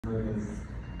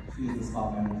because she's the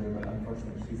spa manager, but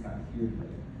unfortunately she's not here today.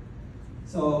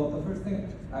 So the first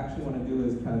thing I actually want to do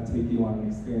is kind of take you on an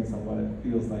experience on what it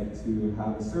feels like to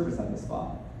have a service at the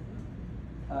spa.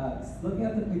 Looking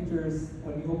at the pictures,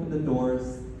 when you open the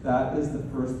doors, that is the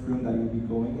first room that you'll be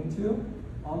going into.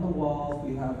 On the walls,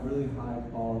 we have really high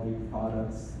quality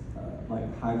products like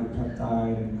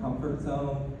Hydropeptide and Comfort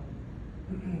Zone.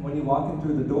 When you walk in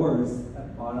through the doors, at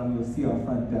the bottom you'll see our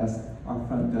front desk. Our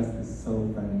front desk is so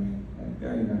friendly and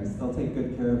very nice. They'll take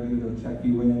good care of you, they'll check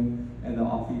you in, and they'll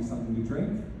offer you something to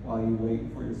drink while you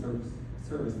wait for your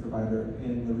service provider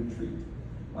in the retreat.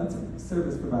 Once a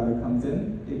service provider comes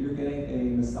in, if you're getting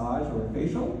a massage or a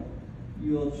facial,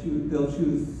 they'll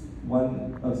choose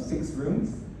one of 6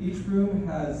 rooms. Each room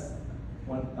has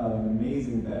an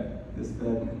amazing bed. This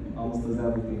bed almost does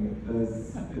everything.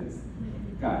 It's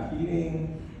got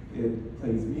heating, it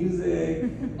plays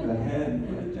music, the head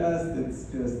it's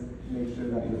just make sure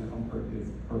that your comfort is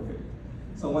perfect.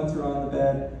 So once you're on the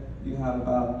bed, you have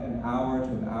about an hour to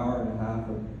an hour and a half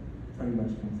of pretty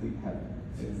much complete heaven.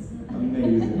 It's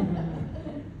amazing.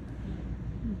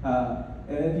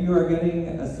 And if you are getting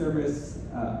a service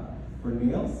for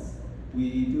nails,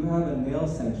 we do have a nail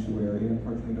sanctuary.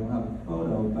 Unfortunately, we don't have a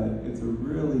photo, but it's a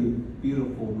really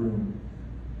beautiful room.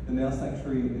 The nail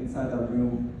sanctuary, inside that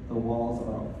room, the walls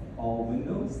are all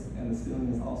windows, and the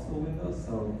ceiling is also windows,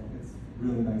 so it's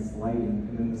really nice lighting.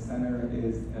 And in the center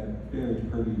is a very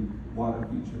pretty water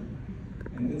feature.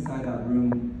 And inside that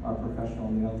room, our professional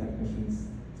nail technicians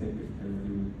take good care of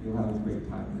you. You'll have a great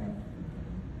time there.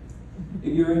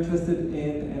 If you're interested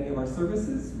in any of our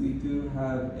services, we do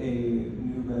have a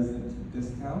new resident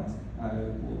discount. I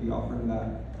will be offering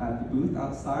that at the booth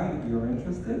outside if you're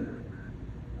interested.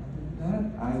 Other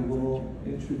than that, I will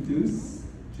introduce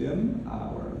Jim,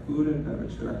 our food and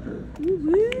beverage director.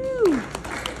 Woo-hoo!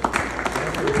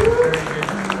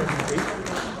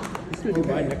 This is